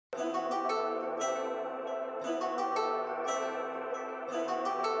Fuck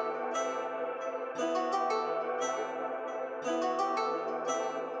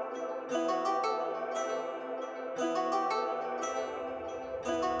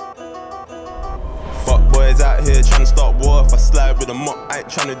boys out here trying to start war. If I slide with a mop, I ain't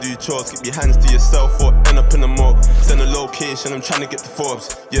trying to do chores. Keep your hands to yourself or end up in the morgue. Send a location, I'm trying to get to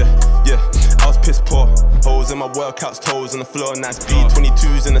Forbes. Yeah, I was piss poor. Holes in my workouts, toes on the floor. Nice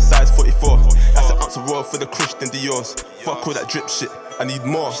B22s in a size 44. That's an ounce of raw for the Christian Dior's. Fuck all that drip shit, I need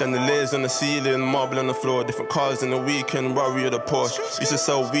more. Chandeliers on the ceiling, marble on the floor. Different cars in the weekend, Rory or the Porsche. Used to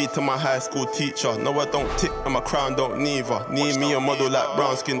sell weed to my high school teacher. No, I don't tick and my crown don't neither. Need me a model like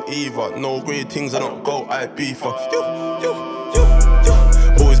brown skin Eva. No grey things, I don't go IB for.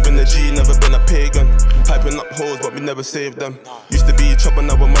 Always been a G, never been a pagan. Piping up holes, but we never saved them. Used to be trouble,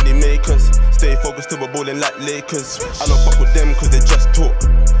 now we're money makers. Stay focused till we're balling like Lakers. I don't fuck with them cause they just talk.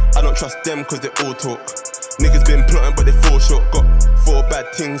 I don't trust them cause they all talk. Niggas been plotting but they fall short. Got 4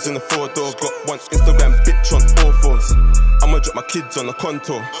 bad things in the 4-door. Got 1 Instagram bitch on all 4s. I'ma drop my kids on the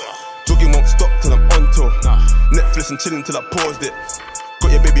contour. Jogging won't stop till I'm on tour. Netflix and chilling till I paused it.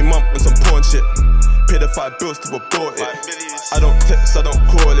 Got your baby mum and some porn shit. Pay the 5 bills to abort it. I don't text, I don't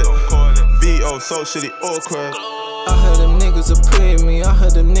call it. Vito, socially awkward. I heard them niggas are playing me. I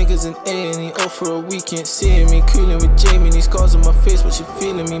heard them niggas in A&E. Oh, for a weekend seeing me. Cooling with Jamie. These scars on my face, but she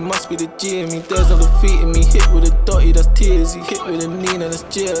feeling me. Must be the G in me. There's no defeating me. Hit with a dotty, that's tears. Hit with a Nina, that's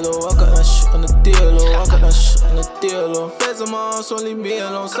JLO. I got that shit on the deal, oh. I got that shit on the deal, oh. Feds on my ass, only me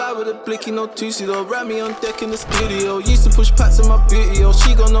alone. Slide with a blicky, no 2C though. Ran me on deck in the studio. Used to push pats in my booty, oh.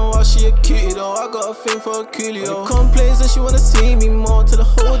 She gon' know how she a cutie though. I got a thing for a coolie, oh. Complains that she wanna see me more. To the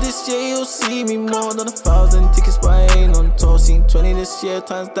whole this year, you'll see me more than 1,000 tickets, but I ain't on tour. Seen 20 this year,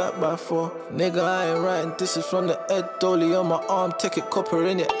 times that by 4. Nigga, I ain't writing, this is from the Ed. Dolly on my arm, take it, copper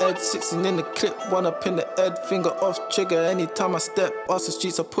in your head. 16 in the clip, 1 up in the head. Finger off trigger anytime I step. Off the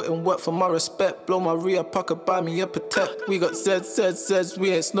streets, I put in work for my respect. Blow my rear, pocket, buy me a protect. We got Z's,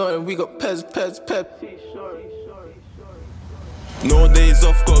 we ain't snorting. We got Pez. No days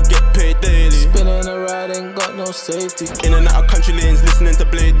off, gotta get paid daily. Spinning a ride, ain't got no safety. In and out of country lanes, listening to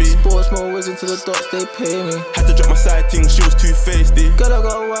Blade B. Sports more whizzing to the dots, they pay me. Had to drop my side thing, she was too feisty. Girl, I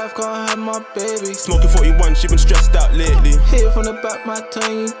got a wife, can't have my baby. Smoking 41, she been stressed out lately. Hit it from the back, my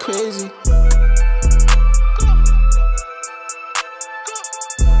tongue, you crazy.